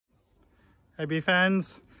Hey bee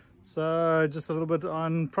fans, so just a little bit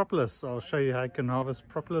on propolis. I'll show you how you can harvest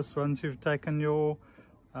propolis once you've taken your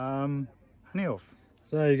honey off.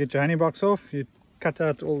 So you get your honey box off, you cut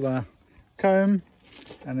out all the comb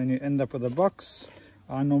and then you end up with a box.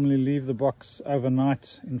 I normally leave the box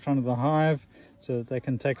overnight in front of the hive so that they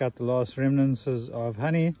can take out the last remnants of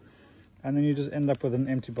honey, and then you just end up with an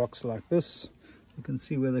empty box like this. You can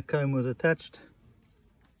see where the comb was attached,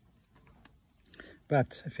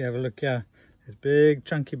 but if you have a look here, there's big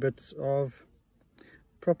chunky bits of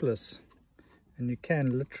propolis, and you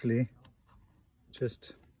can literally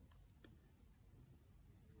just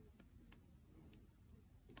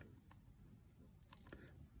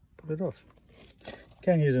pull it off. You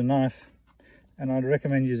can use a knife, and I'd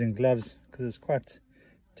recommend using gloves because it's quite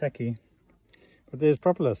tacky. But there's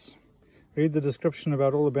propolis. Read the description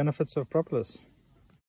about all the benefits of propolis.